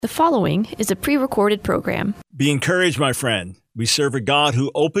The following is a pre-recorded program. Be encouraged, my friend. We serve a God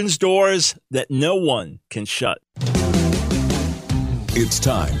who opens doors that no one can shut. It's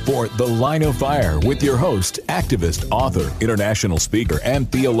time for The Line of Fire with your host, activist, author, international speaker, and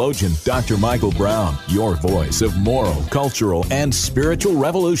theologian, Dr. Michael Brown, your voice of moral, cultural, and spiritual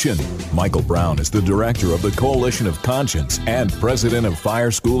revolution. Michael Brown is the director of the Coalition of Conscience and president of Fire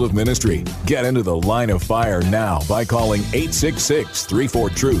School of Ministry. Get into The Line of Fire now by calling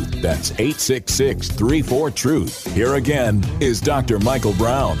 866-34-TRUTH. That's 866-34-TRUTH. Here again is Dr. Michael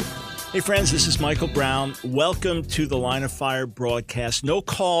Brown. Hey friends, this is Michael Brown. Welcome to the Line of Fire broadcast. No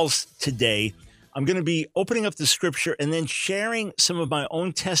calls today. I'm going to be opening up the scripture and then sharing some of my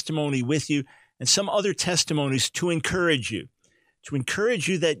own testimony with you and some other testimonies to encourage you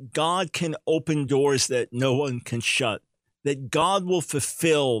that God can open doors that no one can shut, that God will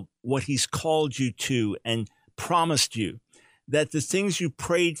fulfill what he's called you to and promised you, that the things you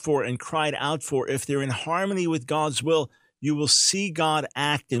prayed for and cried out for, if they're in harmony with God's will, you will see God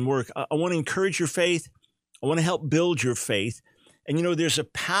act and work. I want to encourage your faith. I want to help build your faith. And you know, there's a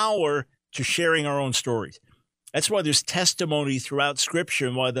power to sharing our own stories. That's why there's testimony throughout Scripture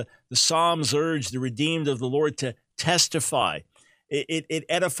and why the Psalms urge the redeemed of the Lord to testify. It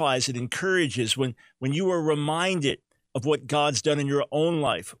edifies, it encourages. When you are reminded of what God's done in your own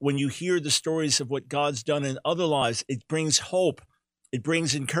life, when you hear the stories of what God's done in other lives, it brings hope. It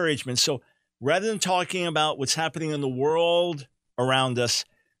brings encouragement. So rather than talking about what's happening in the world around us,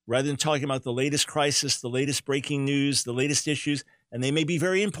 rather than talking about the latest crisis, the latest breaking news, the latest issues, and they may be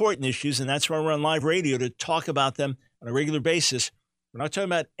very important issues, and that's why we're on live radio to talk about them on a regular basis. We're not talking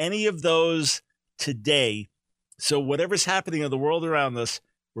about any of those today. So whatever's happening in the world around us,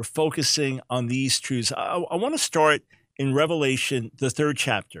 we're focusing on these truths. I want to start in Revelation, the 3rd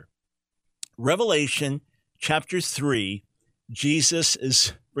chapter. Revelation chapter 3, Jesus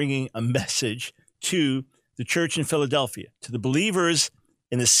is bringing a message to the church in Philadelphia, to the believers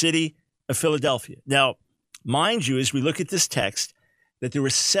in the city of Philadelphia. Now, mind you, as we look at this text, that there were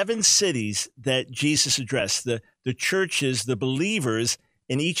 7 cities that Jesus addressed, the churches, the believers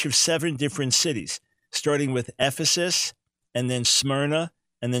in each of 7 different cities, starting with Ephesus, and then Smyrna,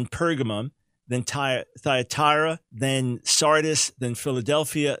 and then Pergamum, then Thyatira, then Sardis, then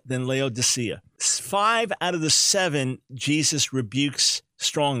Philadelphia, then Laodicea. 5 out of the 7 Jesus rebukes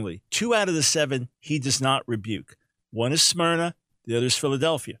strongly. 2 out of the 7 he does not rebuke. One is Smyrna, the other is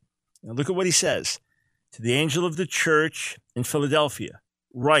Philadelphia. Now look at what he says. To the angel of the church in Philadelphia,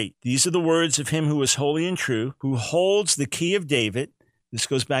 write, these are the words of him who is holy and true, who holds the key of David. This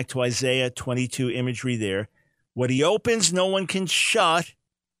goes back to Isaiah 22 imagery there. What he opens, no one can shut.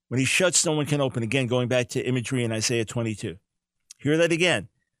 What he shuts, no one can open. Again, going back to imagery in Isaiah 22. Hear that again.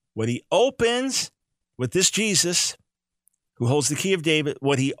 What he opens with this Jesus, who holds the key of David,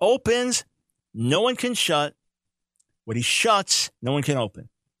 what he opens, no one can shut. What he shuts, no one can open.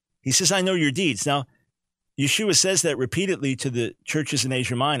 He says, I know your deeds. Now, Yeshua says that repeatedly to the churches in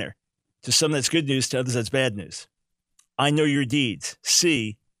Asia Minor. To some that's good news, to others that's bad news. I know your deeds.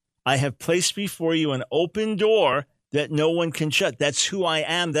 See, I have placed before you an open door that no one can shut. That's who I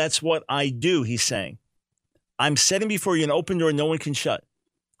am. That's what I do, he's saying. I'm setting before you an open door no one can shut.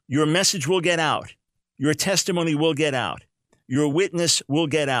 Your message will get out. Your testimony will get out. Your witness will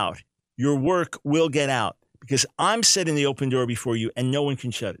get out. Your work will get out because I'm setting the open door before you and no one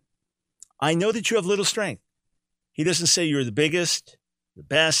can shut it. I know that you have little strength. He doesn't say you're the biggest, the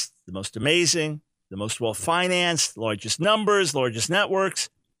best, the most amazing, the most well-financed, largest numbers, largest networks.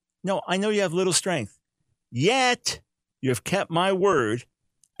 No, I know you have little strength. Yet you have kept my word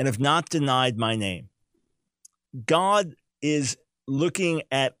and have not denied my name. God is looking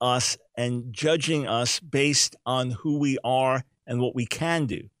at us and judging us based on who we are and what we can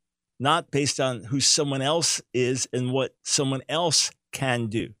do, not based on who someone else is and what someone else can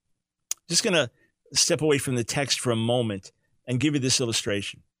do. Just going to step away from the text for a moment and give you this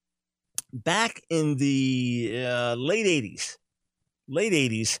illustration. Back in the late 80s,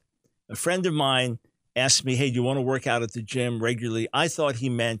 a friend of mine asked me, hey, do you want to work out at the gym regularly? I thought he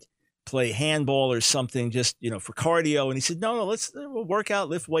meant play handball or something just, for cardio. And he said, no, we'll work out,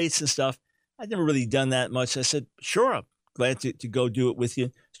 lift weights and stuff. I'd never really done that much. I said, sure, I'm glad to go do it with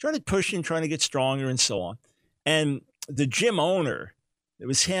you. Started pushing, trying to get stronger and so on. And the gym owner, it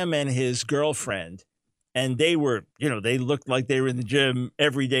was him and his girlfriend. And they were, they looked like they were in the gym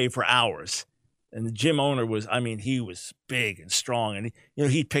every day for hours. And the gym owner was, he was big and strong. And,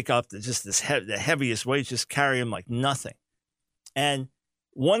 he'd pick up the heaviest weights, just carry him like nothing. And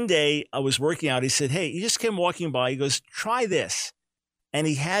one day I was working out. He said, hey, he just came walking by. He goes, try this. And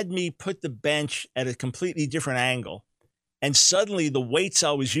he had me put the bench at a completely different angle. And suddenly the weights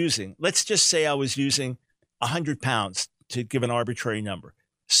I was using, let's just say I was using 100 pounds to give an arbitrary number.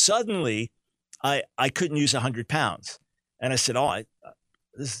 Suddenly I couldn't use 100 pounds. And I said,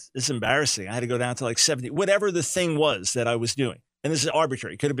 this is embarrassing. I had to go down to like 70, whatever the thing was that I was doing. And this is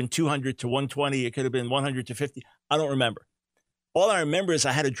arbitrary. It could have been 200 to 120. It could have been 100 to 50. I don't remember. All I remember is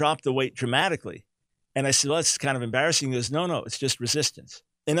I had to drop the weight dramatically. And I said, well, that's kind of embarrassing. He goes, no, it's just resistance.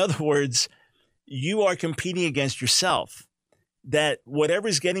 In other words, you are competing against yourself. That whatever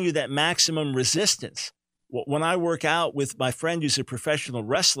is getting you that maximum resistance. When I work out with my friend who's a professional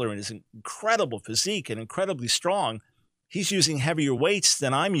wrestler and is incredible physique and incredibly strong, he's using heavier weights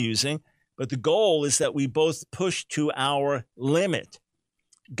than I'm using. But the goal is that we both push to our limit.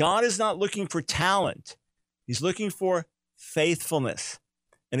 God is not looking for talent. He's looking for faithfulness.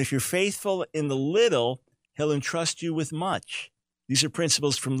 And if you're faithful in the little, he'll entrust you with much. These are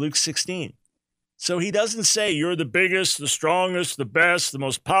principles from Luke 16. So he doesn't say you're the biggest, the strongest, the best, the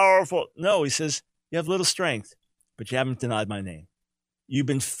most powerful. No, he says you have little strength, but you haven't denied my name. You've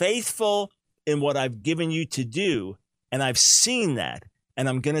been faithful in what I've given you to do, and I've seen that, and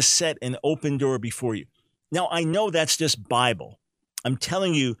I'm going to set an open door before you. Now, I know that's just Bible. I'm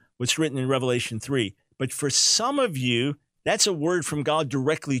telling you what's written in Revelation 3. But for some of you, that's a word from God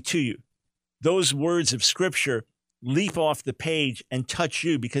directly to you. Those words of Scripture leap off the page and touch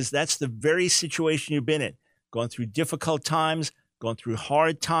you because that's the very situation you've been in. Going through difficult times, going through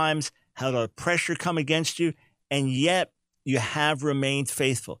hard times, had a pressure come against you, and yet you have remained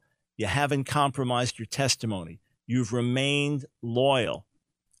faithful. You haven't compromised your testimony. You've remained loyal.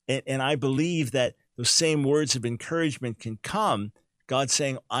 And I believe that those same words of encouragement can come. God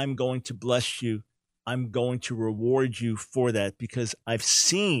saying, I'm going to bless you. I'm going to reward you for that because I've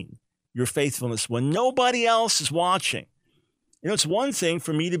seen your faithfulness when nobody else is watching. You know, it's one thing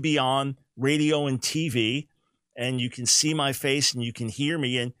for me to be on radio and TV and you can see my face and you can hear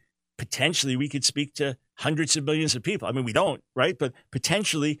me and potentially we could speak to hundreds of millions of people. I mean, we don't, right? But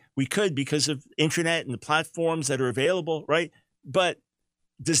potentially we could because of internet and the platforms that are available, right? But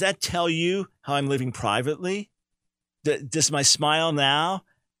does that tell you how I'm living privately? Does my smile now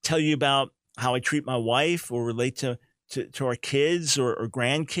tell you about how I treat my wife or relate to our kids or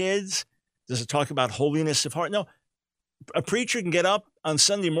grandkids? Does it talk about holiness of heart? No. A preacher can get up on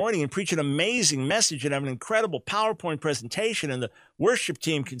Sunday morning and preach an amazing message and have an incredible PowerPoint presentation and the worship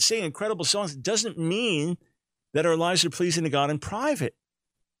team can sing incredible songs. It doesn't mean that our lives are pleasing to God in private.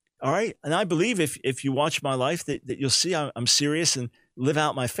 All right? And I believe if you watch my life that you'll see I'm serious and live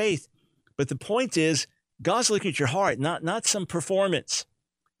out my faith. But the point is, God's looking at your heart, not some performance,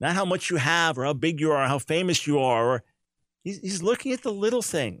 not how much you have or how big you are, or how famous you are. Or he's looking at the little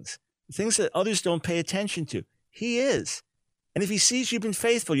things, the things that others don't pay attention to. He is. And if he sees you've been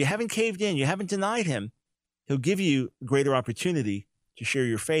faithful, you haven't caved in, you haven't denied him, he'll give you a greater opportunity to share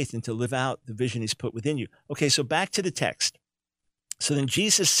your faith and to live out the vision he's put within you. Okay, so back to the text. So then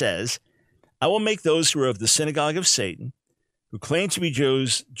Jesus says, I will make those who are of the synagogue of Satan, who claim to be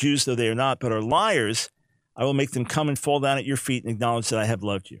Jews though they are not, but are liars, I will make them come and fall down at your feet and acknowledge that I have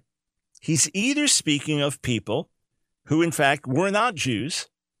loved you. He's either speaking of people who, in fact, were not Jews.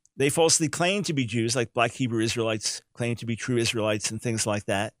 They falsely claim to be Jews, like Black Hebrew Israelites claim to be true Israelites and things like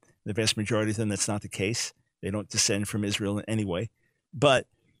that. The vast majority of them, that's not the case. They don't descend from Israel in any way. But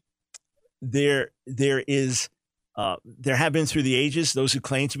there have been through the ages those who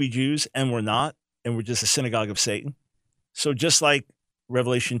claim to be Jews and were not, and were just a synagogue of Satan. So just like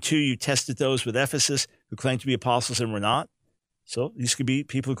Revelation 2, you tested those with Ephesus who claimed to be apostles and were not. So these could be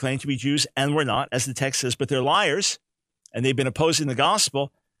people who claim to be Jews and were not, as the text says, but they're liars and they've been opposing the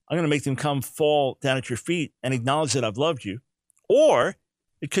gospel. I'm going to make them come fall down at your feet and acknowledge that I've loved you. Or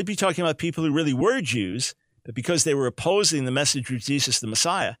it could be talking about people who really were Jews, but because they were opposing the message of Jesus the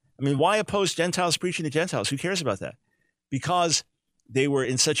Messiah. I mean, why oppose Gentiles preaching to Gentiles? Who cares about that? Because they were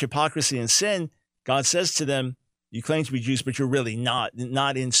in such hypocrisy and sin, God says to them, you claim to be Jews, but you're really not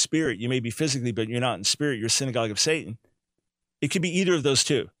in spirit. You may be physically, but you're not in spirit. You're a synagogue of Satan. It could be either of those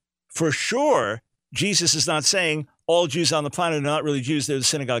two. For sure, Jesus is not saying all Jews on the planet are not really Jews. They're the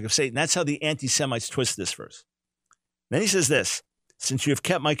synagogue of Satan. That's how the anti-Semites twist this verse. Then he says this, since you have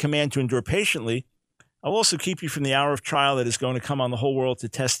kept my command to endure patiently, I will also keep you from the hour of trial that is going to come on the whole world to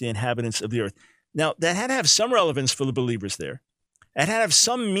test the inhabitants of the earth. Now, that had to have some relevance for the believers there. It had to have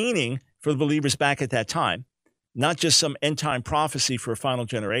some meaning for the believers back at that time, not just some end-time prophecy for a final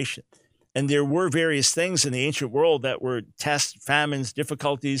generation. And there were various things in the ancient world that were tests, famines,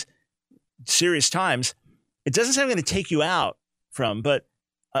 difficulties, serious times. It doesn't say I'm going to take you out from, but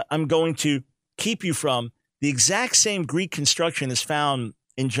I'm going to keep you from. The exact same Greek construction is found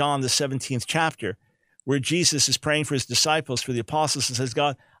in John, the 17th chapter, where Jesus is praying for his disciples, for the apostles, and says,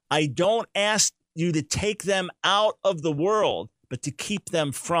 God, I don't ask you to take them out of the world, but to keep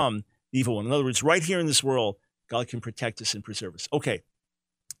them from the evil one. In other words, right here in this world, God can protect us and preserve us. Okay,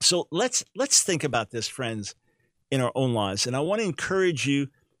 so let's think about this, friends, in our own lives. And I want to encourage you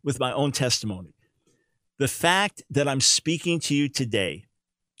with my own testimony. The fact that I'm speaking to you today,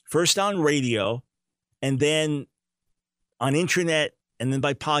 first on radio, and then on internet, and then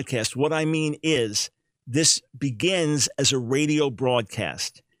by podcast, what I mean is this begins as a radio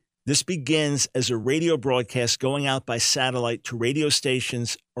broadcast. This begins as a radio broadcast going out by satellite to radio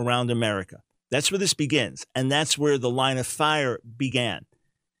stations around America. That's where this begins. And that's where the Line of Fire began.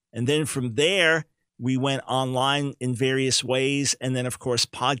 And then from there, we went online in various ways. And then, of course,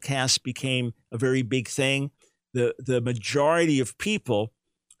 podcasts became a very big thing. The majority of people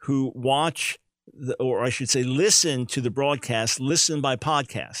who watch, or I should say, listen to the broadcast, listen by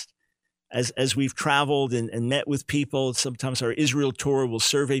podcast. As we've traveled and met with people, sometimes our Israel tour will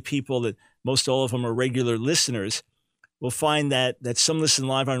survey people that most all of them are regular listeners. We'll find that some listen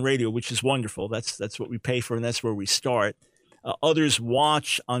live on radio, which is wonderful. That's what we pay for, and that's where we start. Others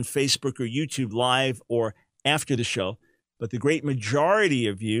watch on Facebook or YouTube live or after the show, but the great majority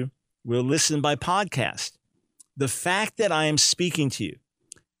of you will listen by podcast. The fact that I am speaking to you,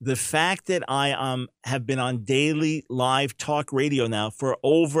 the fact that I have been on daily live talk radio now for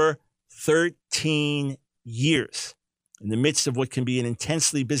over 13 years in the midst of what can be an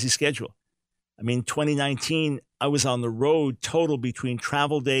intensely busy schedule. I mean, 2019, I was on the road total between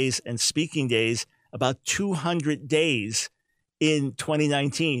travel days and speaking days, about 200 days in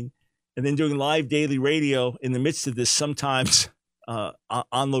 2019, and then doing live daily radio in the midst of this, sometimes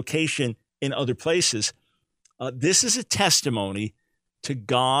on location in other places. This is a testimony to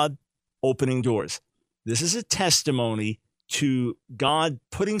God opening doors. This is a testimony to God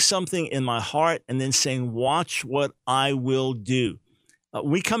putting something in my heart and then saying, watch what I will do. When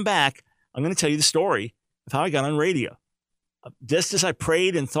we come back, I'm going to tell you the story of how I got on radio. Just as I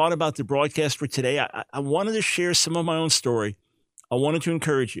prayed and thought about the broadcast for today, I wanted to share some of my own story. I wanted to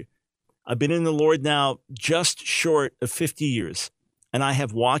encourage you. I've been in the Lord now just short of 50 years, and I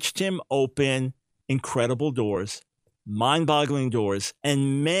have watched him open incredible doors, mind-boggling doors,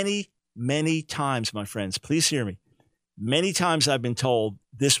 and many, many times, my friends, please hear me, many times I've been told,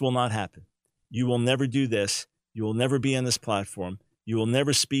 this will not happen. You will never do this. You will never be on this platform. You will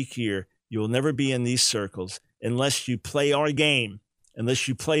never speak here. You will never be in these circles unless you play our game, unless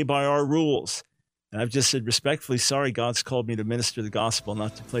you play by our rules. And I've just said respectfully, sorry, God's called me to minister the gospel,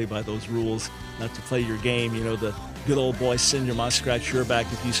 not to play by those rules, not to play your game. You know, the good old boy syndrome, I scratch your back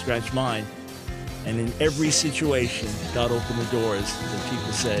if you scratch mine. And in every situation, God opened the doors that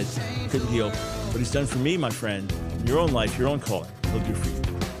people said couldn't be opened. What he's done for me, my friend, in your own life, your own calling, he'll do for you.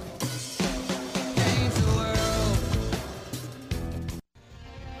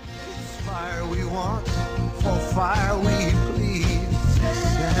 Fire we want, for fire we please.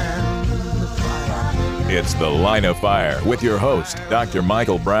 Stand in the fire. It's The Line of Fire with your host, Dr.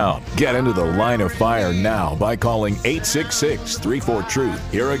 Michael Brown. Get into the Line of Fire now by calling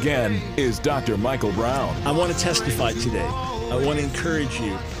 866-34-TRUTH. Here again is Dr. Michael Brown. I want to testify today. I want to encourage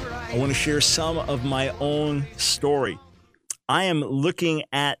you. I want to share some of my own story. I am looking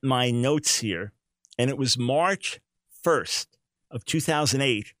at my notes here, and it was March 1st of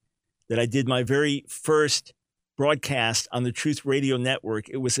 2008 that I did my very first broadcast on the Truth Radio Network.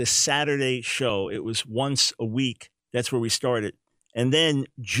 It was a Saturday show. It was once a week. That's where we started. And then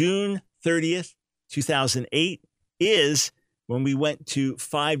June 30th, 2008 is when we went to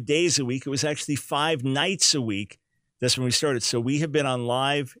 5 days a week. It was actually 5 nights a week. That's when we started. So we have been on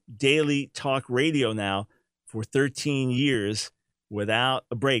live daily talk radio now for 13 years without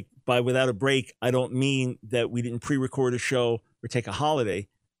a break. By without a break, I don't mean that we didn't pre-record a show or take a holiday.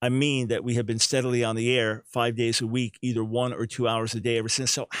 I mean that we have been steadily on the air 5 days a week, either 1 or 2 hours a day ever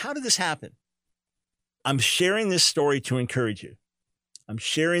since. So how did this happen? I'm sharing this story to encourage you. I'm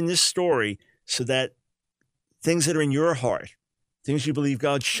sharing this story so that things that are in your heart, things you believe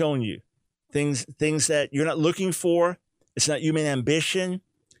God's shown you, things that you're not looking for, it's not human ambition,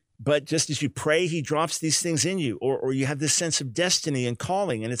 but just as you pray, he drops these things in you, or you have this sense of destiny and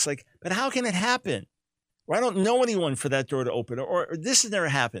calling. And it's like, but how can it happen? Or I don't know anyone for that door to open, or this has never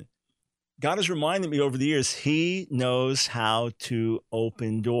happened. God has reminded me over the years, he knows how to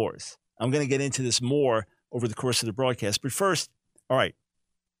open doors. I'm going to get into this more over the course of the broadcast. But first, all right,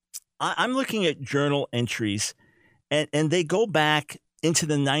 I'm looking at journal entries, and they go back into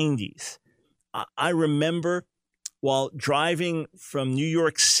the 90s. I remember while driving from New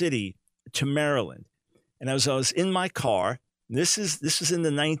York City to Maryland, and as I was in my car, This was in the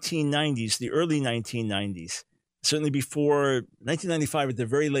 1990s, the early 1990s, certainly before 1995 at the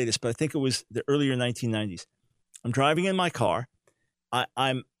very latest, but I think it was the earlier 1990s. I'm driving in my car.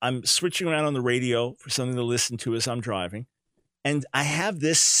 I'm switching around on the radio for something to listen to as I'm driving. And I have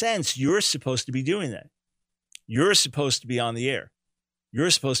this sense you're supposed to be doing that. You're supposed to be on the air. You're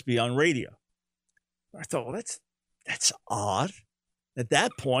supposed to be on radio. I thought, well, that's odd. At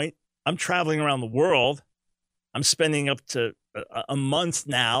that point, I'm traveling around the world. I'm spending up to a month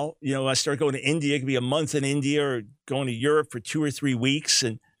now. You know, I start going to India. It could be a month in India or going to Europe for 2 or 3 weeks.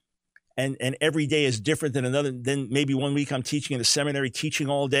 And every day is different than another. Then maybe one week I'm teaching in a seminary, teaching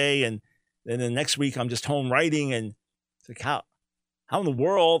all day. And then the next week I'm just home writing. And it's like, how in the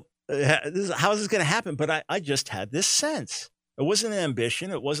world, how is this going to happen? But I just had this sense. It wasn't an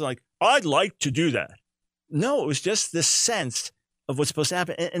ambition. It wasn't like, I'd like to do that. No, it was just this sense of what's supposed to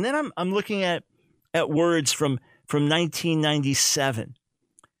happen. And then I'm looking at words from 1997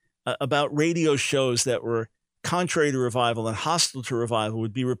 about radio shows that were contrary to revival and hostile to revival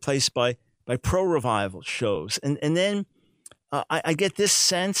would be replaced by pro-revival shows. And then I get this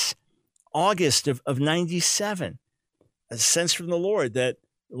sense, August of 97, a sense from the Lord that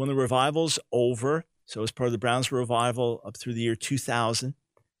when the revival's over, so as part of the Brownsville revival up through the year 2000,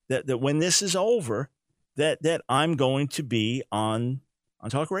 that when this is over, that I'm going to be on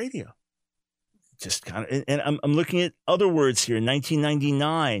talk radio. Just kind of, and I'm looking at other words here.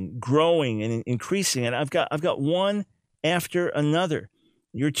 1999, growing and increasing, and I've got one after another.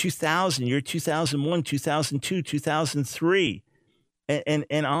 Year 2000, year 2001, 2002, 2003,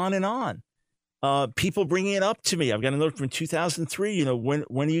 and on and on. People bringing it up to me. I've got a note from 2003. You know, when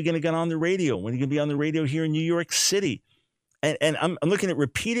are you going to get on the radio? When are you going to be on the radio here in New York City? And I'm looking at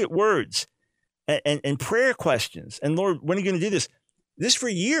repeated words and prayer questions. And Lord, when are you going to do this? This for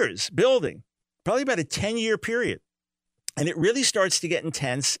years building. Probably about a 10-year period. And it really starts to get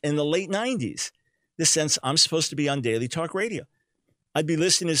intense in the late 90s, this sense I'm supposed to be on daily talk radio. I'd be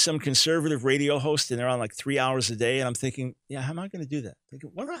listening to some conservative radio host, and they're on like 3 hours a day, and I'm thinking, yeah, how am I going to do that? How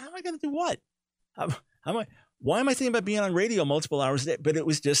am I going to do what? Why am I thinking about being on radio multiple hours a day? But it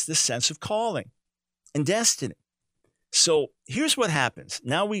was just this sense of calling and destiny. So here's what happens.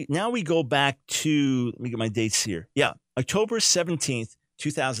 Now we go back to, let me get my dates here. Yeah, October 17th,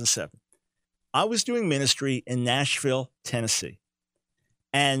 2007. I was doing ministry in Nashville, Tennessee,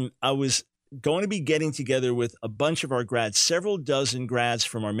 and I was going to be getting together with a bunch of our grads. Several dozen grads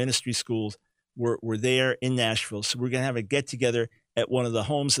from our ministry schools were there in Nashville. So we're going to have a get-together at one of the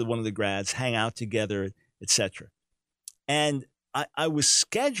homes of one of the grads, hang out together, etc. And I was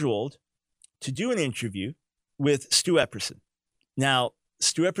scheduled to do an interview with Stu Epperson. Now,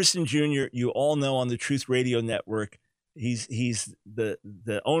 Stu Epperson Jr., you all know on the Truth Radio Network, he's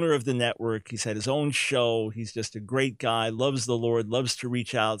the owner of the network. He's had his own show. He's just a great guy, loves the Lord, loves to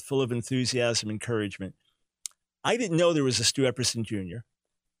reach out, full of enthusiasm, encouragement. I didn't know there was a Stu Epperson Jr.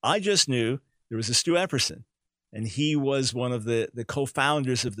 I just knew there was a Stu Epperson, and he was one of the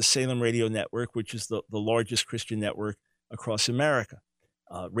co-founders of the Salem Radio Network, which is the largest Christian network across America.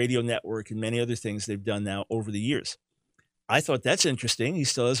 Radio network and many other things they've done now over the years. I thought that's interesting. He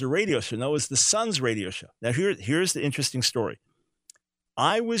still has a radio show. No, it's the Sun's radio show. Now, here's the interesting story.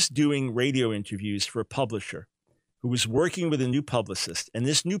 I was doing radio interviews for a publisher who was working with a new publicist. And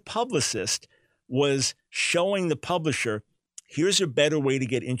this new publicist was showing the publisher, here's a better way to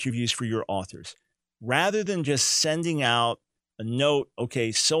get interviews for your authors. Rather than just sending out a note,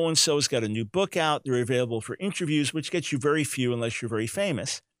 okay, so-and-so's got a new book out. They're available for interviews, which gets you very few unless you're very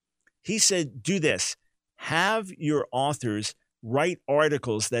famous. He said, do this. Have your authors write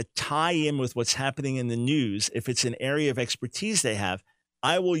articles that tie in with what's happening in the news. If it's an area of expertise they have,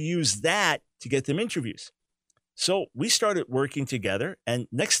 I will use that to get them interviews. So we started working together, and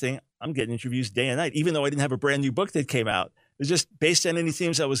next thing, I'm getting interviews day and night, even though I didn't have a brand new book that came out. It was just based on any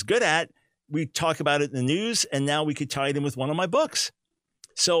themes I was good at. We talk about it in the news, and now we could tie it in with one of my books.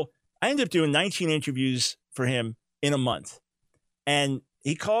 So I ended up doing 19 interviews for him in a month. And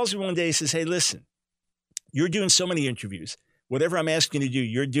he calls me one day and says, hey, listen, you're doing so many interviews. Whatever I'm asking you to do,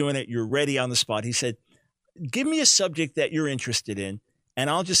 you're doing it. You're ready on the spot. He said, give me a subject that you're interested in, and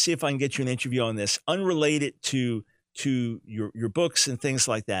I'll just see if I can get you an interview on this, unrelated to your books and things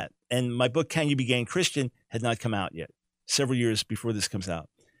like that. And my book, Can You Be Gay and Christian, had not come out yet, several years before this comes out.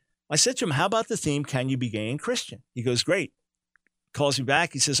 I said to him, how about the theme, Can You Be Gay and Christian? He goes, great. Calls me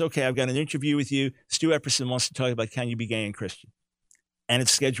back. He says, okay, I've got an interview with you. Stu Epperson wants to talk about Can You Be Gay and Christian? And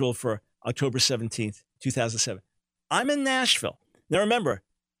it's scheduled for October 17th, 2007. I'm in Nashville. Now, remember,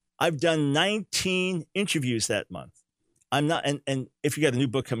 I've done 19 interviews that month. I'm not, and if you got a new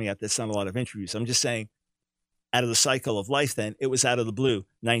book coming out, that's not a lot of interviews. I'm just saying, out of the cycle of life then. It was out of the blue,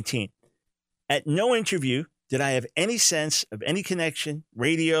 19. At no interview did I have any sense of any connection,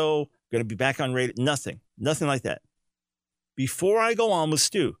 radio, going to be back on radio, nothing like that. Before I go on with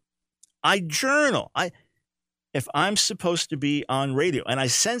Stu, I journal. If I'm supposed to be on radio, and I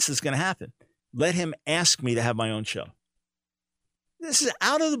sense it's going to happen, let him ask me to have my own show. This is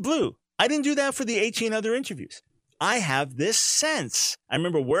out of the blue. I didn't do that for the 18 other interviews. I have this sense. I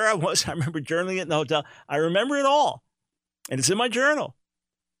remember where I was. I remember journaling it in the hotel. I remember it all. And it's in my journal.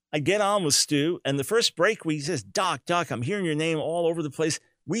 I get on with Stu, and the first break he says, Doc, I'm hearing your name all over the place.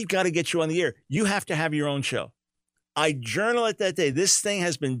 We've got to get you on the air. You have to have your own show. I journal it that day. This thing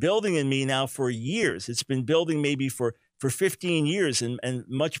has been building in me now for years. It's been building maybe for 15 years and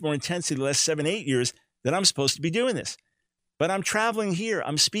much more intensely the last 7-8 years that I'm supposed to be doing this. But I'm traveling here.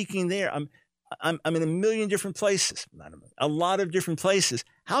 I'm speaking there. I'm in a million different places, a lot of different places.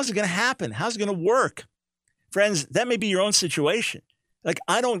 How's it going to happen? How's it going to work? Friends, that may be your own situation. Like,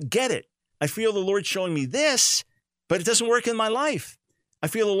 I don't get it. I feel the Lord showing me this, but it doesn't work in my life. I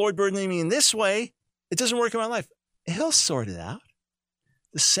feel the Lord burdening me in this way. It doesn't work in my life. He'll sort it out.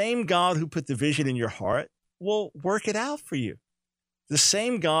 The same God who put the vision in your heart will work it out for you. The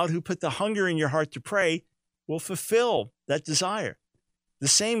same God who put the hunger in your heart to pray will fulfill that desire. The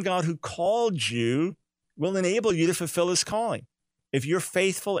same God who called you will enable you to fulfill his calling. If you're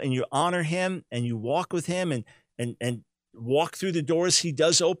faithful and you honor him and you walk with him and walk through the doors he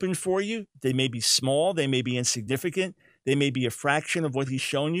does open for you, they may be small, they may be insignificant, they may be a fraction of what he's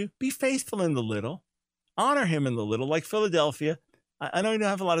shown you. Be faithful in the little. Honor him in the little, like Philadelphia. I know you don't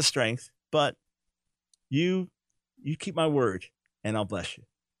have a lot of strength, but you keep my word and I'll bless you.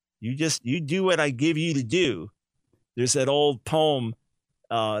 You do what I give you to do. There's that old poem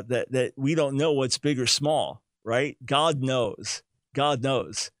that we don't know what's big or small, right? God knows. God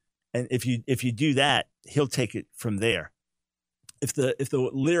knows. And if you do that, he'll take it from there. If the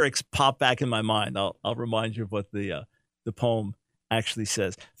lyrics pop back in my mind, I'll remind you of what the poem actually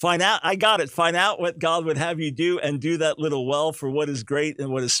says. Find out, I got it. Find out what God would have you do and do that little well, for what is great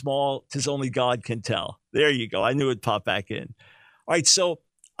and what is small, 'tis only God can tell. There you go. I knew it'd pop back in. All right. So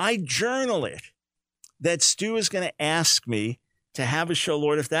I journal it that Stu is going to ask me to have a show.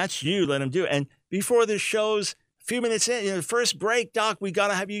 Lord, if that's you, let him do it. And before the show's a few minutes in, the first break, Doc, we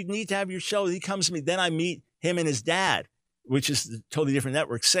need to have your show. He comes to me. Then I meet him and his dad, which is a totally different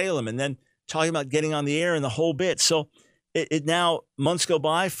network, Salem, and then talking about getting on the air and the whole bit. So it now, months go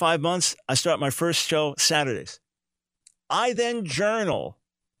by, 5 months, I start my first show Saturdays. I then journal.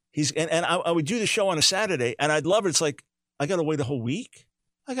 I would do the show on a Saturday, and I'd love it. It's like, I got to wait a whole week?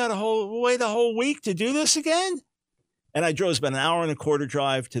 I got to wait a whole week to do this again? And I drove about an hour and a quarter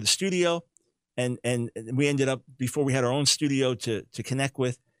drive to the studio, and we ended up, before we had our own studio to connect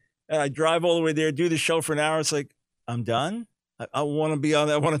with, and I drive all the way there, do the show for an hour. It's like, I'm done. I want to be on.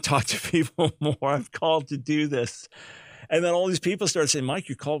 I want to talk to people more. I'm called to do this. And then all these people start saying, Mike,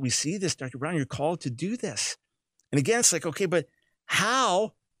 you're called. We see this, Dr. Brown, you're called to do this. And again, it's like, okay, but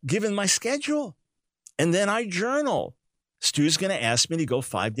how, given my schedule? And then I journal. Stu's going to ask me to go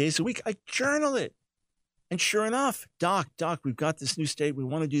 5 days a week. I journal it. And sure enough, Doc, we've got this new state. We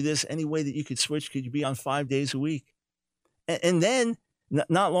want to do this. Any way that you could switch? Could you be on 5 days a week? And then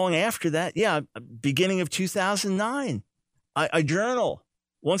not long after that, beginning of 2009, I journal.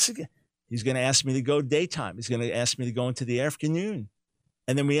 Once again, he's going to ask me to go daytime. He's going to ask me to go into the afternoon.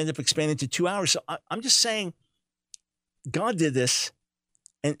 And then we end up expanding to 2 hours. So I'm just saying, God did this.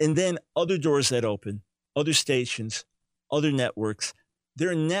 And then other doors that open, other stations, other networks. There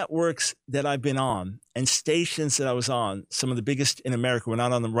are networks that I've been on and stations that I was on, some of the biggest in America. We're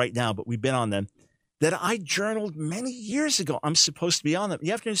not on them right now, but we've been on them, that I journaled many years ago. I'm supposed to be on them.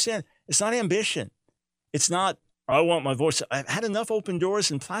 You have to understand, it's not ambition. It's not, I want my voice. I've had enough open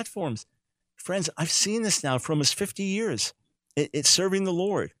doors and platforms. Friends, I've seen this now for almost 50 years. It's serving the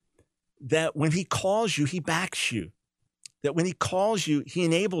Lord, that when he calls you, he backs you. That when he calls you, he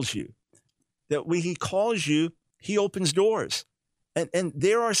enables you. That when he calls you, he opens doors. And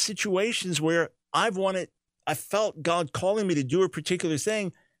there are situations where I felt God calling me to do a particular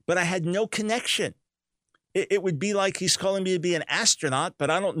thing, but I had no connection. It would be like he's calling me to be an astronaut, but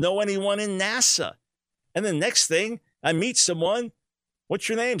I don't know anyone in NASA. And the next thing, I meet someone, what's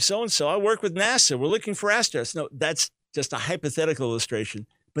your name? So-and-so. I work with NASA. We're looking for astronauts. No, that's just a hypothetical illustration.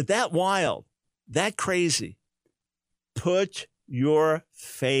 But that wild, that crazy, put your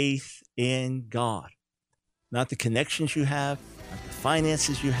faith in God. Not the connections you have, not the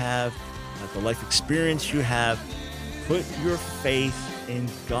finances you have, not the life experience you have. Put your faith in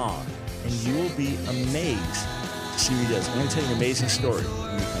God, and you will be amazed to see what he does. I'm going to tell you an amazing story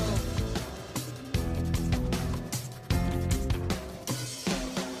when we come back.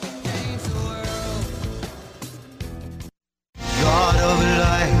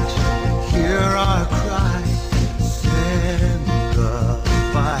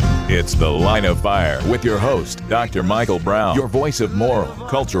 It's The Line of Fire with your host, Dr. Michael Brown, your voice of moral,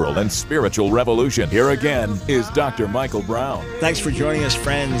 cultural, and spiritual revolution. Here again is Dr. Michael Brown. Thanks for joining us,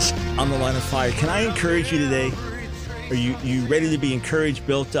 friends, on The Line of Fire. Can I encourage you today? Are you ready to be encouraged,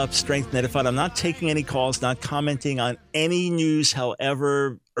 built up, strengthened, edified? I'm not taking any calls, not commenting on any news,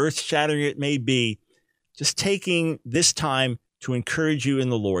 however earth-shattering it may be. Just taking this time to encourage you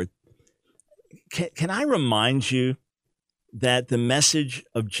in the Lord. Can I remind you that the message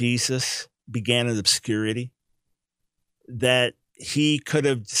of Jesus began in obscurity? That he could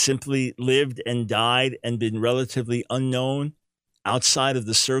have simply lived and died and been relatively unknown outside of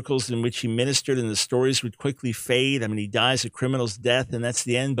the circles in which he ministered, and the stories would quickly fade. I mean, he dies a criminal's death, and that's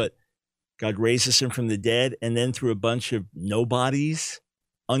the end, but God raises him from the dead, and then through a bunch of nobodies,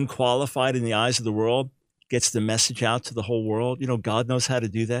 unqualified in the eyes of the world, gets the message out to the whole world. You know, God knows how to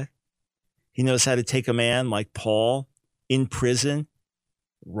do that. He knows how to take a man like Paul in prison,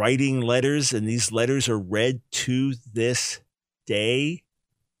 writing letters, and these letters are read to this day,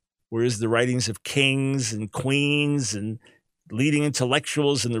 whereas the writings of kings and queens and leading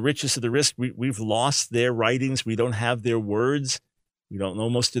intellectuals and the richest of the rich, we've lost their writings. We don't have their words. We don't know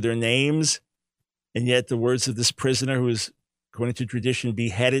most of their names. And yet the words of this prisoner who was, according to tradition,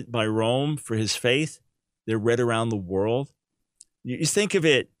 beheaded by Rome for his faith, they're read around the world. You think of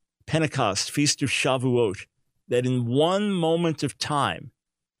it, Pentecost, Feast of Shavuot, that in one moment of time,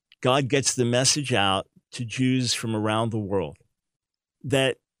 God gets the message out to Jews from around the world.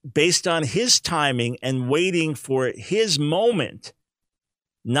 That based on his timing and waiting for his moment,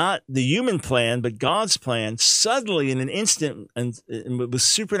 not the human plan, but God's plan, suddenly in an instant and with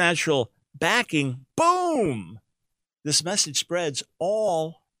supernatural backing, boom, this message spreads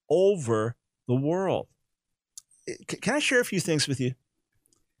all over the world. Can I share a few things with you?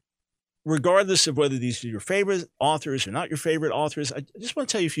 Regardless of whether these are your favorite authors or not your favorite authors, I just want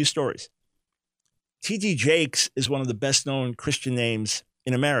to tell you a few stories. T.D. Jakes is one of the best-known Christian names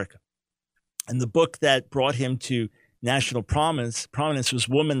in America. And the book that brought him to national prominence was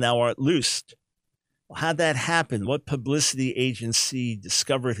Woman, Thou Art Loosed. Well, how'd that happen? What publicity agency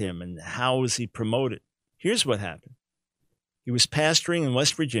discovered him, and how was he promoted? Here's what happened. He was pastoring in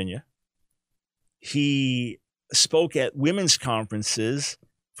West Virginia. He spoke at women's conferences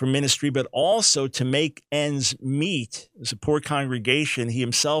for ministry, but also to make ends meet. It was a poor congregation. He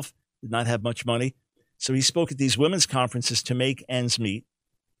himself did not have much money. So he spoke at these women's conferences to make ends meet.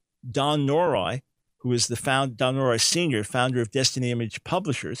 Don Noroi, who is Don Noroi Sr., founder of Destiny Image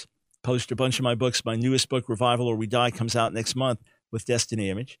Publishers, published a bunch of my books. My newest book, Revival or We Die, comes out next month with Destiny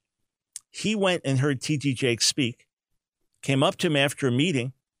Image. He went and heard T.D. Jakes speak, came up to him after a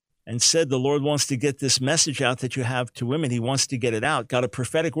meeting and said, the Lord wants to get this message out that you have to women. He wants to get it out. Got a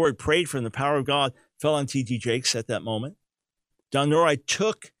prophetic word, prayed from the power of God, fell on T.D. Jakes at that moment. Don Noroi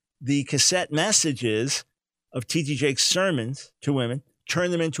took the cassette messages of T.D. Jakes' sermons to women,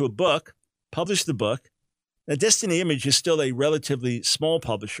 turned them into a book, published the book. Now, Destiny Image is still a relatively small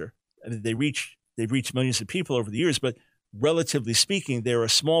publisher. I mean, they've reached millions of people over the years, but relatively speaking, they're a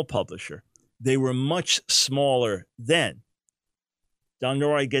small publisher. They were much smaller then. Don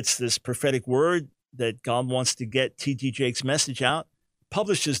Noroi gets this prophetic word that God wants to get T.D. Jakes' message out,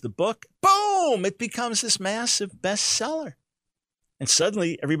 publishes the book, boom, it becomes this massive bestseller. And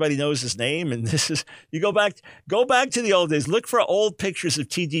suddenly everybody knows his name. And this is, you go back to the old days, look for old pictures of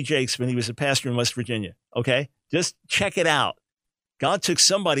T.D. Jakes when he was a pastor in West Virginia. Okay. Just check it out. God took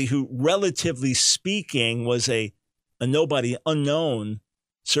somebody who, relatively speaking, was a nobody, unknown,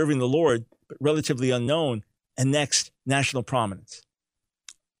 serving the Lord, but relatively unknown, and next, national prominence.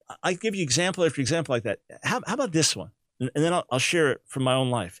 I give you example after example like that. How about this one? And then I'll share it from my own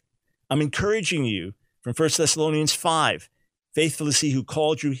life. I'm encouraging you from 1 Thessalonians 5. Faithful is he who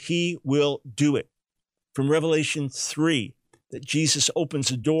called you, he will do it. From Revelation 3, that Jesus opens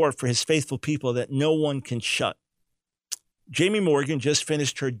a door for his faithful people that no one can shut. Jamie Morgan just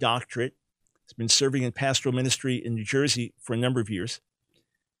finished her doctorate. Has been serving in pastoral ministry in New Jersey for a number of years.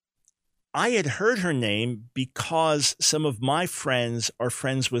 I had heard her name because some of my friends are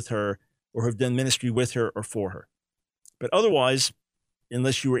friends with her or have done ministry with her or for her. But otherwise,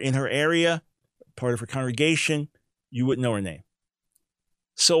 unless you were in her area, part of her congregation, you wouldn't know her name.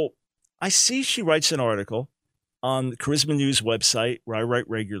 So I see she writes an article on the Charisma News website where I write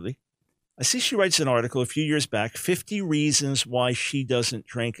regularly. I see she writes an article a few years back, 50 reasons why she doesn't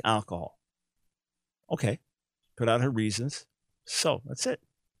drink alcohol. Okay, put out her reasons. So that's it.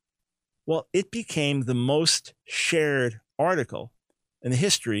 Well, it became the most shared article in the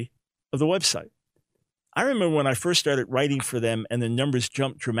history of the website. I remember when I first started writing for them and the numbers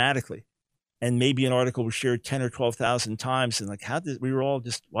jumped dramatically. and maybe an article was shared 10 or 12,000 times. And like, we were all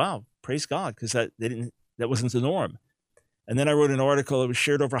just, wow, praise God, because that wasn't the norm. And then I wrote an article that was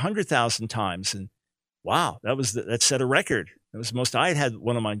shared over 100,000 times. And wow, that set a record. That was the most I had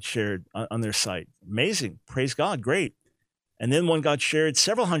one of mine shared on their site. Amazing. Praise God. Great. And then one got shared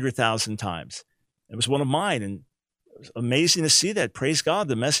several 100,000 times. It was one of mine. And it was amazing to see that. Praise God.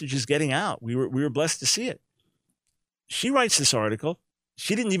 The message is getting out. We were blessed to see it. She writes this article.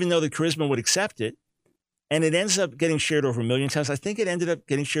 She didn't even know that Charisma would accept it. And it ends up getting shared over 1 million times. I think it ended up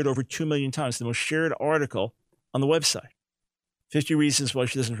getting shared over 2 million times, the most shared article on the website. 50 Reasons Why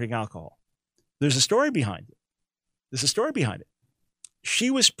She Doesn't Drink Alcohol. There's a story behind it. She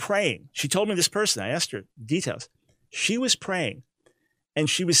was praying. She told me this person. I asked her details. She was praying, and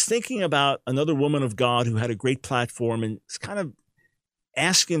she was thinking about another woman of God who had a great platform, and was kind of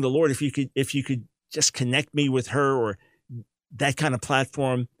asking the Lord if you could just connect me with her or that kind of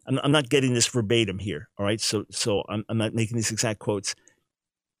platform. I'm not getting this verbatim here, all right? So I'm not making these exact quotes.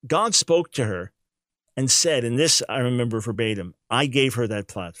 God spoke to her and said, and this I remember verbatim, I gave her that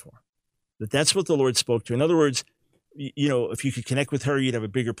platform. That's what the Lord spoke to. In other words, if you could connect with her, you'd have a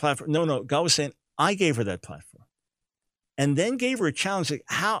bigger platform. No, God was saying, I gave her that platform. And then gave her a challenge, like,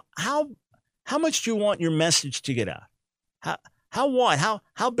 how much do you want your message to get out? How wide?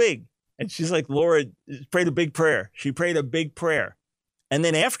 How big? And she's like, Lord, prayed a big prayer. She prayed a big prayer. And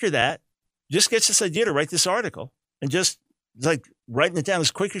then after that, just gets this idea to write this article and just like writing it down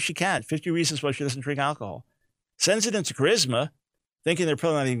as quick as she can. 50 Reasons Why She Doesn't Drink Alcohol. Sends it into Charisma, thinking they're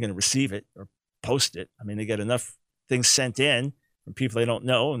probably not even going to receive it or post it. I mean, they get enough things sent in from people they don't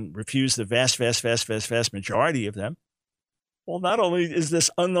know and refuse the vast majority of them. Well, not only is this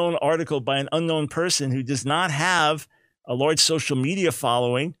unknown article by an unknown person who does not have a large social media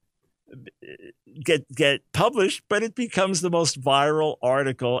following get published, but it becomes the most viral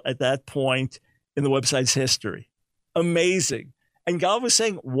article at that point in the website's history. Amazing. And God was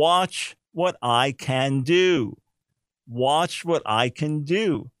saying, watch what I can do. Watch what I can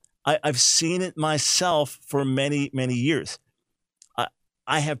do. I've seen it myself for many, many years.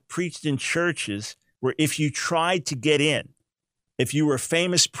 I have preached in churches where if you tried to get in, if you were a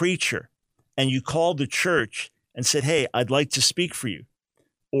famous preacher and you called the church and said, hey, I'd like to speak for you,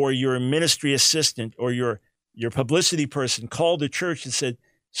 or you're a ministry assistant or your publicity person called the church and said,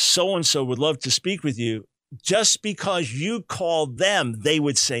 so-and-so would love to speak with you, just because you called them, they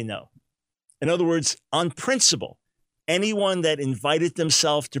would say no. In other words, on principle, anyone that invited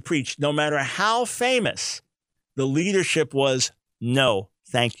themselves to preach, no matter how famous, the leadership was no,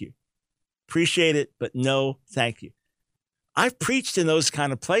 thank you. Appreciate it, but no, thank you. I've preached in those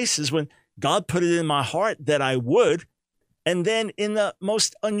kind of places when God put it in my heart that I would. And then in the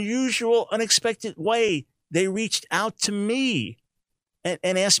most unusual, unexpected way, they reached out to me and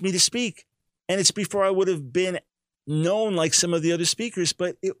asked me to speak. And it's before I would have been known like some of the other speakers,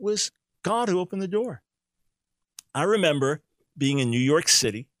 but it was God who opened the door. I remember being in New York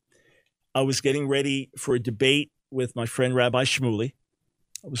City. I was getting ready for a debate with my friend Rabbi Shmuley.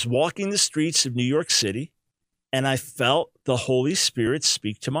 I was walking the streets of New York City, and I felt the Holy Spirit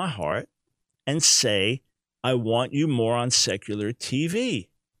speak to my heart and say, I want you more on secular TV.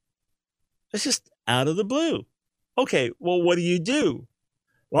 It's just out of the blue. Okay, well, what do?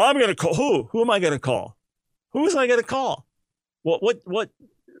 Well, I'm going to call who? Who am I going to call? Who was I going to call?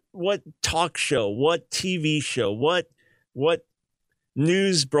 What talk show? What TV show? What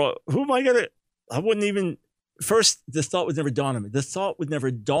news bro? Who am I going to? I wouldn't even. First, the thought would never dawn on me. The thought would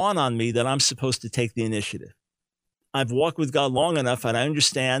never dawn on me that I'm supposed to take the initiative. I've walked with God long enough, and I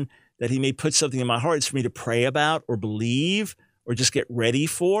understand that he may put something in my heart for me to pray about or believe or just get ready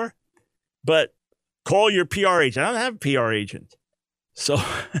for. But call your PR agent. I don't have a PR agent. So,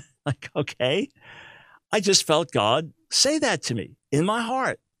 okay. I just felt God say that to me in my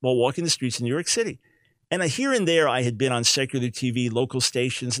heart while walking the streets in New York City. And here and there, I had been on secular TV, local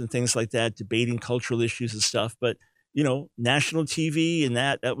stations and things like that, debating cultural issues and stuff. But, national TV and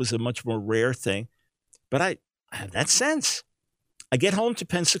that was a much more rare thing. But I have that sense. I get home to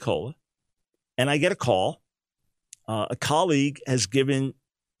Pensacola, and I get a call. A colleague has given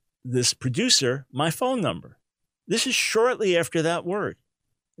this producer my phone number. This is shortly after that word.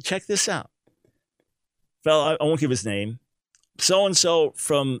 Check this out. Fellow, I won't give his name. So-and-so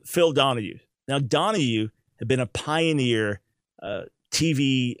from Phil Donahue. Now, Donahue had been a pioneer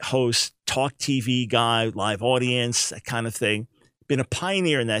TV host, talk TV guy, live audience, that kind of thing. Been a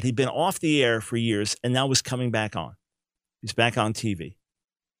pioneer in that. He'd been off the air for years and now was coming back on. He's back on TV.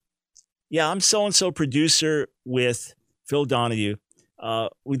 Yeah, I'm so-and-so producer with Phil Donahue.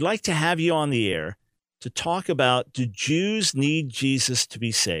 We'd like to have you on the air to talk about, do Jews need Jesus to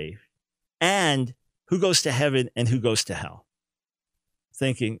be saved? and who goes to heaven and who goes to hell.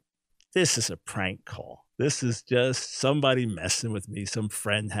 Thinking, this is a prank call. This is just somebody messing with me, some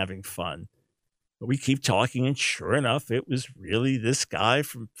friend having fun. But we keep talking, and sure enough, it was really this guy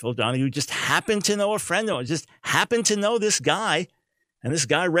from Phil Donahue who just happened to know a friend of mine, just happened to know this guy, and this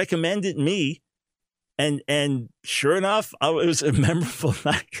guy recommended me. And sure enough, it was a memorable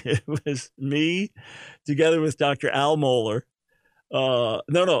night. It was me together with Dr. Al Mohler.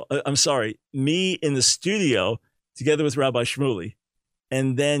 I'm sorry. Me in the studio together with Rabbi Shmuley,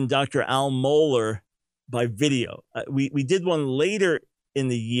 and then Dr. Al Mohler by video. We did one later in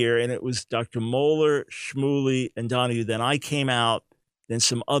the year, and it was Dr. Mohler, Shmuley, and Donahue. Then I came out, then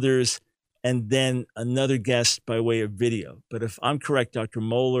some others, and then another guest by way of video. But if I'm correct, Dr.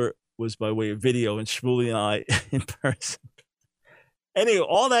 Mohler was by way of video, and Shmuley and I in person. Anyway,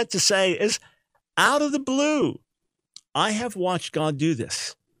 all that to say is, out of the blue, I have watched God do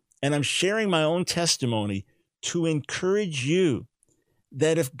this, and I'm sharing my own testimony to encourage you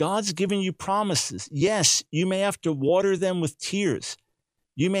that if God's given you promises, yes, you may have to water them with tears.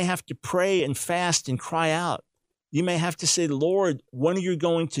 You may have to pray and fast and cry out. You may have to say, Lord, when are you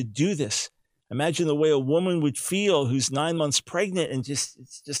going to do this? Imagine the way a woman would feel who's 9 months pregnant and it's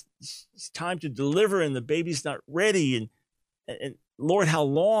time to deliver and the baby's not ready. And Lord, how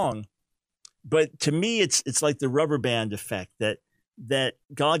long? But to me, it's like the rubber band effect that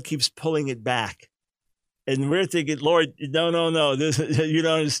God keeps pulling it back. And we're thinking, Lord, no, this, you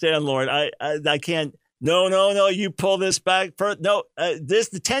don't understand, Lord. I can't. No, you pull this back.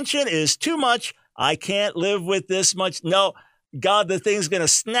 The tension is too much. I can't live with this much. No, God, the thing's going to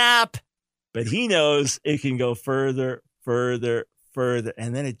snap. But he knows it can go further.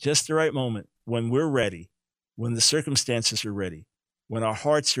 And then at just the right moment, when we're ready, when the circumstances are ready, when our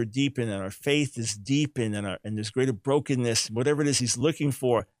hearts are deepened and our faith is deepened and there's greater brokenness, whatever it is he's looking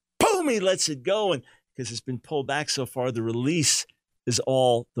for, boom, he lets it go. And because it's been pulled back so far, the release is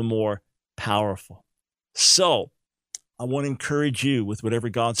all the more powerful. So I want to encourage you with whatever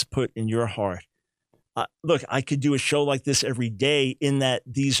God's put in your heart. Look, I could do a show like this every day in that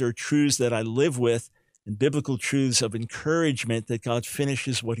these are truths that I live with and biblical truths of encouragement that God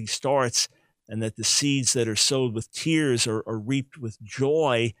finishes what he starts and that the seeds that are sowed with tears are reaped with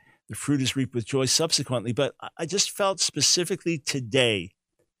joy. The fruit is reaped with joy subsequently. But I just felt specifically today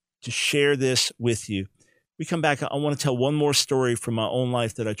to share this with you. We come back. I want to tell one more story from my own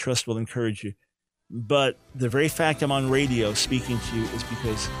life that I trust will encourage you. But the very fact I'm on radio speaking to you is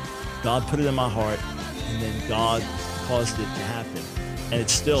because God put it in my heart, and then God caused it to happen. And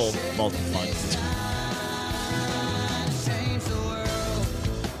it's still multiplying at this point.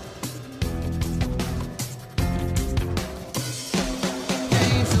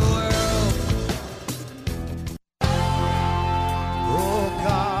 Oh,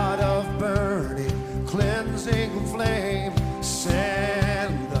 God of burning, cleansing flame,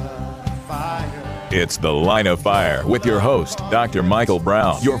 send the fire. It's The Line of Fire with your host, Dr. Michael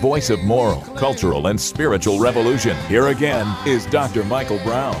Brown, your voice of moral, cultural, and spiritual revolution. Here again is Dr. Michael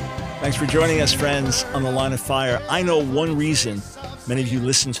Brown. Thanks for joining us, friends, on The Line of Fire. I know one reason many of you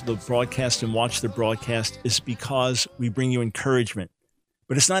listen to the broadcast and watch the broadcast is because we bring you encouragement.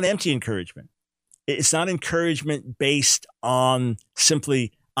 But it's not empty encouragement. It's not encouragement based on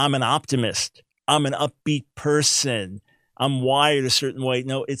simply, I'm an optimist, I'm an upbeat person, I'm wired a certain way.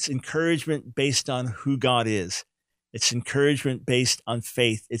 No, it's encouragement based on who God is. It's encouragement based on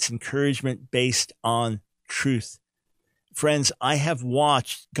faith. It's encouragement based on truth. Friends, I have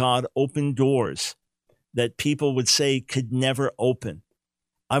watched God open doors that people would say could never open.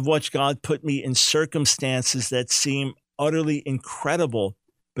 I've watched God put me in circumstances that seem utterly incredible,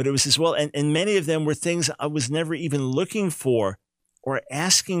 but it was as well. And many of them were things I was never even looking for or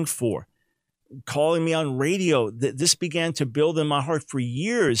asking for. Calling me on radio, this began to build in my heart for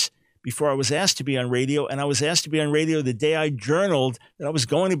years before I was asked to be on radio. And I was asked to be on radio the day I journaled that I was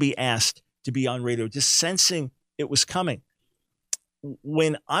going to be asked to be on radio, just sensing it was coming.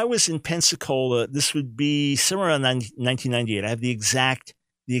 When I was in Pensacola, this would be somewhere around 1998. I have the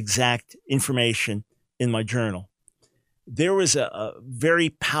exact information in my journal. There was a very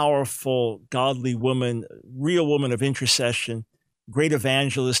powerful, godly woman, real woman of intercession, great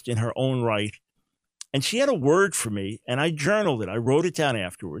evangelist in her own right. And she had a word for me, and I journaled it. I wrote it down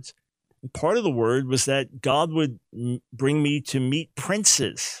afterwards. And part of the word was that God would bring me to meet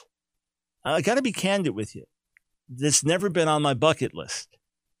princes. I got to be candid with you. It's never been on my bucket list.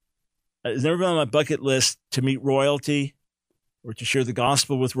 It's never been on my bucket list to meet royalty or to share the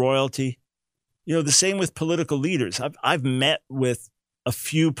gospel with royalty. You know, the same with political leaders. I've met with a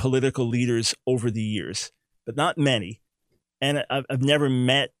few political leaders over the years, but not many. And I've never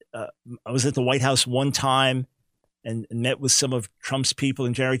met I was at the White House one time and met with some of Trump's people,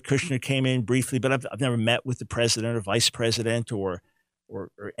 and Jared Kushner came in briefly, but I've never met with the president or vice president or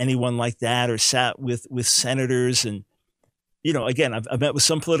anyone like that, or sat with senators. And, again, I've met with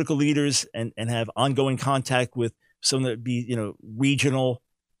some political leaders and have ongoing contact with some that would be, regional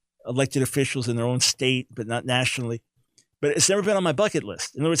elected officials in their own state, but not nationally. But it's never been on my bucket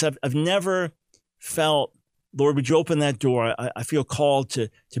list. In other words, I've never felt, Lord, would you open that door? I feel called to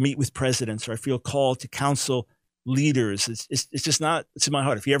meet with presidents, or I feel called to counsel leaders. It's just not, it's in my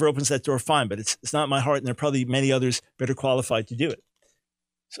heart. If he ever opens that door, fine, but it's not in my heart, and there are probably many others better qualified to do it.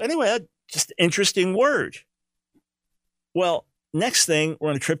 So anyway, just interesting word. Well, next thing, we're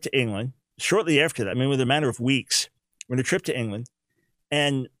on a trip to England. Shortly after that, within a matter of weeks, we're on a trip to England,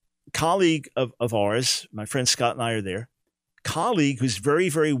 and a colleague of ours, my friend Scott and I are there, colleague who's very,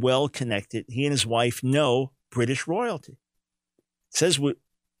 very well connected. He and his wife know British royalty. Says, would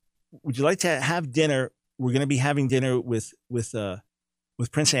you like to have dinner? We're going to be having dinner with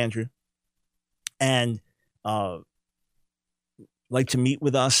Prince Andrew, and like to meet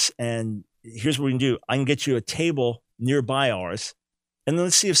with us. And here's what we can do. I can get you a table nearby ours, and then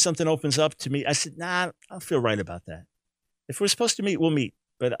let's see if something opens up to meet. I said, nah, I don't feel right about that. If we're supposed to meet, we'll meet.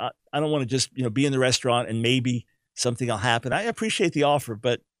 But I don't want to just be in the restaurant and maybe something will happen. I appreciate the offer,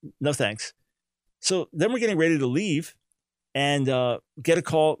 but no thanks. So then we're getting ready to leave and get a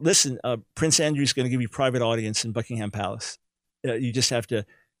call. Listen, Prince Andrew's going to give you private audience in Buckingham Palace. You just have to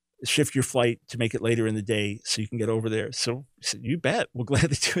shift your flight to make it later in the day so you can get over there. So I said, you bet. We'll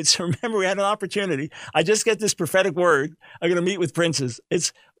gladly do it. So remember, we had an opportunity. I just get this prophetic word. I'm going to meet with princes.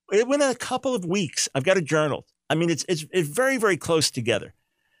 It went in a couple of weeks. I've got it journaled. It's very, very close together.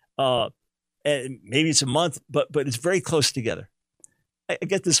 And maybe it's a month, but it's very close together. I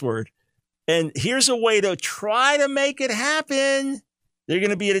get this word. And here's a way to try to make it happen. They're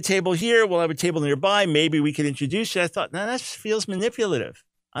going to be at a table here. We'll have a table nearby. Maybe we can introduce you. I thought, no, that feels manipulative.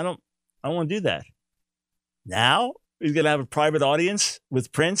 I don't want to do that. Now he's going to have a private audience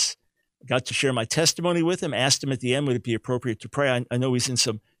with Prince. I got to share my testimony with him. Asked him at the end, would it be appropriate to pray? I know he's in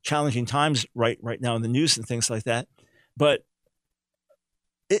some challenging times right now in the news and things like that. But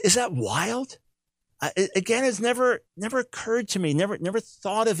is that wild? Again, it's never occurred to me. Never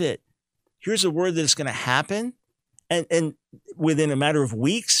thought of it. Here's a word that is going to happen. And within a matter of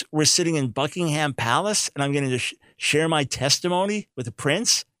weeks, we're sitting in Buckingham Palace, and I'm going to share my testimony with the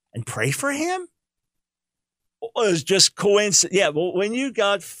prince and pray for him? It's just coincidence. Yeah, well, when you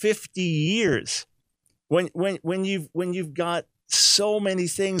got 50 years, when you've got so many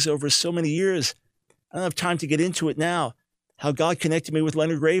things over so many years, I don't have time to get into it now, how God connected me with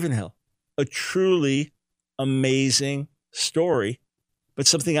Leonard Ravenhill. A truly amazing story, but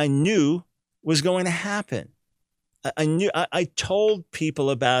something I knew was going to happen. I told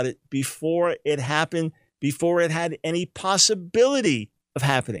people about it before it happened, before it had any possibility of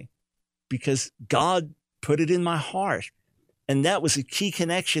happening, because God put it in my heart. And that was a key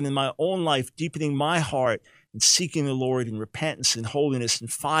connection in my own life, deepening my heart and seeking the Lord in repentance and holiness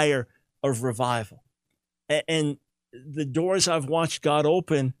and fire of revival. And the doors I've watched God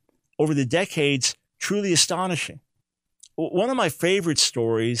open over the decades, truly astonishing. One of my favorite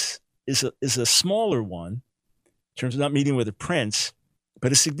stories is a smaller one, in terms of not meeting with a prince,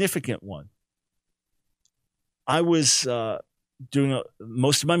 but a significant one. I was doing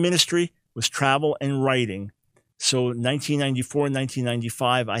most of my ministry was travel and writing. So 1994 and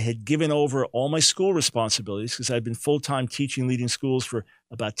 1995, I had given over all my school responsibilities because I'd been full-time teaching, leading schools for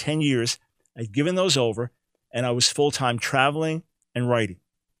about 10 years. I'd given those over, and I was full-time traveling and writing.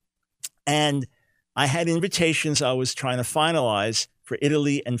 And I had invitations I was trying to finalize for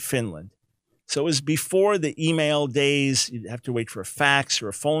Italy and Finland. So it was before the email days. You'd have to wait for a fax or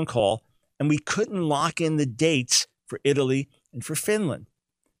a phone call. And we couldn't lock in the dates for Italy and for Finland.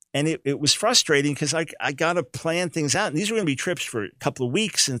 And it was frustrating because I got to plan things out. And these were going to be trips for a couple of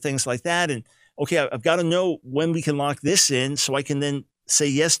weeks and things like that. And, okay, I've got to know when we can lock this in so I can then say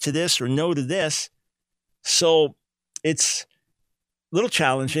yes to this or no to this. So it's a little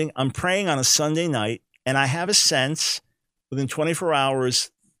challenging. I'm praying on a Sunday night, and I have a sense within 24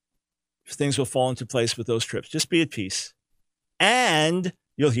 hours, things will fall into place with those trips. Just be at peace. And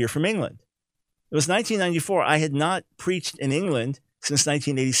you'll hear from England. It was 1994. I had not preached in England since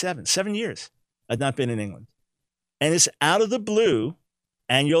 1987. 7 years I'd not been in England. And it's out of the blue,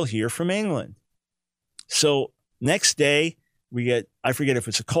 and you'll hear from England. So next day, we get, I forget if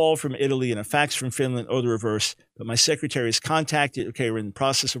it's a call from Italy and a fax from Finland or the reverse, but my secretary is contacted. Okay, we're in the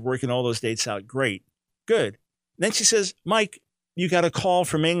process of working all those dates out. Great. Good. Then she says, Mike, you got a call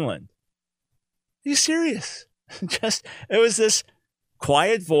from England. Are you serious? It was this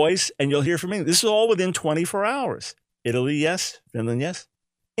quiet voice, and you'll hear from England. This is all within 24 hours. Italy, yes. Finland, yes.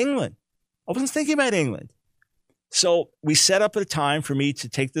 England. I wasn't thinking about England. So we set up a time for me to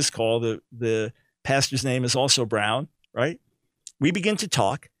take this call. The pastor's name is also Brown, right? We begin to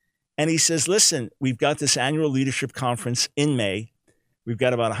talk, and he says, listen, we've got this annual leadership conference in May. We've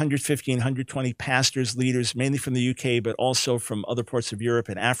got about 150 and 120 pastors, leaders, mainly from the UK, but also from other parts of Europe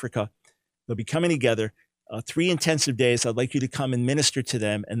and Africa. They'll be coming together, 3 intensive days. I'd like you to come and minister to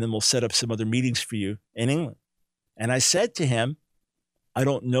them, and then we'll set up some other meetings for you in England. And I said to him, I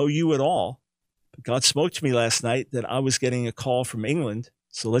don't know you at all, but God spoke to me last night that I was getting a call from England,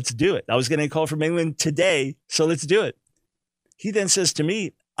 so let's do it. I was getting a call from England today, so let's do it. He then says to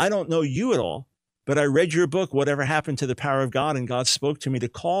me, I don't know you at all, but I read your book, Whatever Happened to the Power of God, and God spoke to me to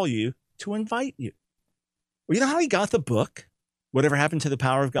call you, to invite you. Well, you know how he got the book, Whatever Happened to the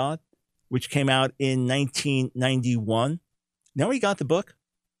Power of God, which came out in 1991? You know how he got the book?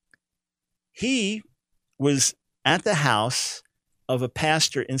 He was at the house of a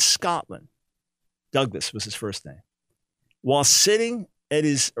pastor in Scotland. Douglas was his first name. While sitting in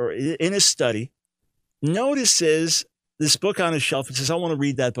his study, notices this book on his shelf and says, I want to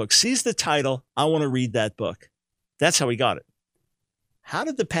read that book. Sees the title, I want to read that book. That's how he got it. How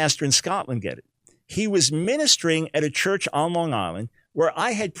did the pastor in Scotland get it? He was ministering at a church on Long Island where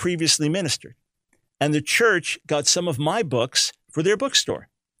I had previously ministered. And the church got some of my books for their bookstore.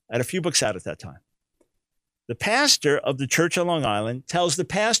 I had a few books out at that time. The pastor of the church on Long Island tells the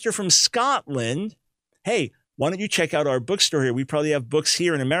pastor from Scotland, hey, why don't you check out our bookstore here? We probably have books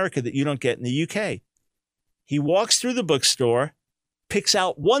here in America that you don't get in the UK. He walks through the bookstore, picks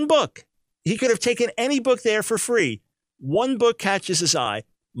out one book. He could have taken any book there for free. One book catches his eye.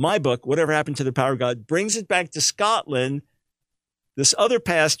 My book, Whatever Happened to the Power of God, brings it back to Scotland. This other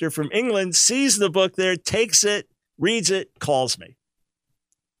pastor from England sees the book there, takes it, reads it, calls me.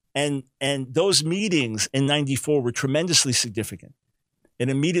 And those meetings in 94 were tremendously significant. It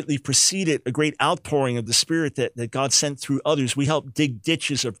immediately preceded a great outpouring of the Spirit that God sent through others. We helped dig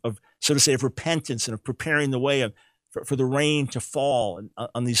ditches of so to say, of repentance and of preparing the way for the rain to fall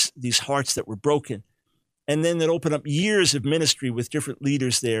on these hearts that were broken. And then that opened up years of ministry with different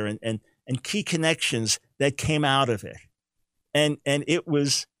leaders there and key connections that came out of it. And it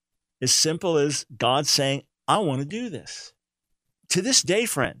was as simple as God saying, I want to do this. To this day,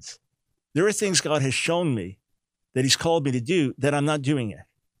 friends, there are things God has shown me that he's called me to do that I'm not doing yet,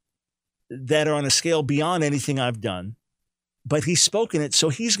 that are on a scale beyond anything I've done, but he's spoken it, so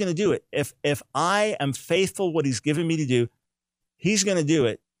he's going to do it. If I am faithful what he's given me to do, he's going to do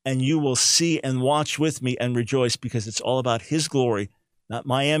it, and you will see and watch with me and rejoice because it's all about his glory, not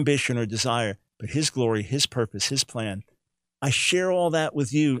my ambition or desire, but his glory, his purpose, his plan. I share all that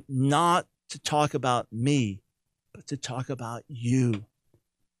with you, not to talk about me, but to talk about you,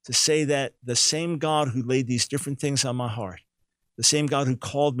 to say that the same God who laid these different things on my heart, the same God who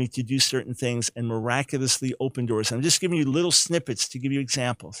called me to do certain things and miraculously opened doors, and I'm just giving you little snippets to give you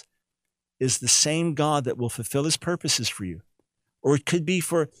examples, is the same God that will fulfill his purposes for you. Or it could be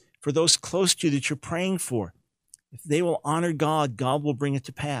for those close to you that you're praying for. If they will honor God, God will bring it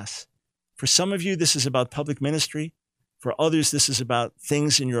to pass. For some of you, this is about public ministry. For others, this is about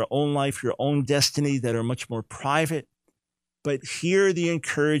things in your own life, your own destiny that are much more private. But hear the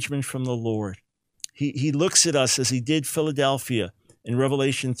encouragement from the Lord. He looks at us as he did Philadelphia in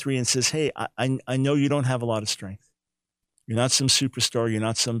Revelation 3 and says, hey, I know you don't have a lot of strength. You're not some superstar. You're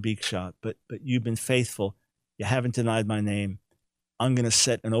not some big shot, but you've been faithful. You haven't denied my name. I'm going to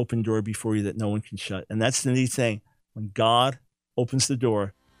set an open door before you that no one can shut. And that's the neat thing. When God opens the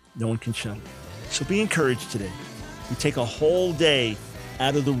door, no one can shut it. So be encouraged today. We take a whole day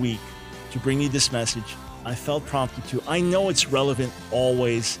out of the week to bring you this message. I felt prompted to. I know it's relevant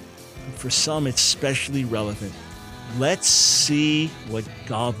always, but for some it's especially relevant. Let's see what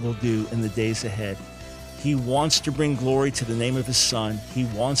God will do in the days ahead. He wants to bring glory to the name of his Son. He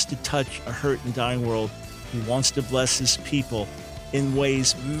wants to touch a hurt and dying world. He wants to bless his people in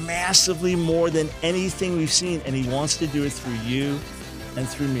ways massively more than anything we've seen, and he wants to do it through you and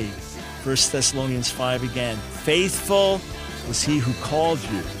through me. 1 Thessalonians 5 again. Faithful was he who called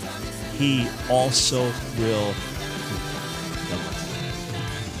you. He also will do it.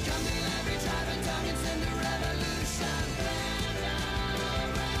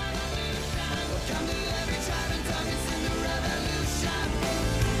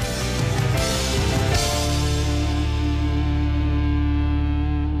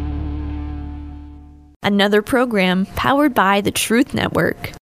 Another program powered by the Truth Network.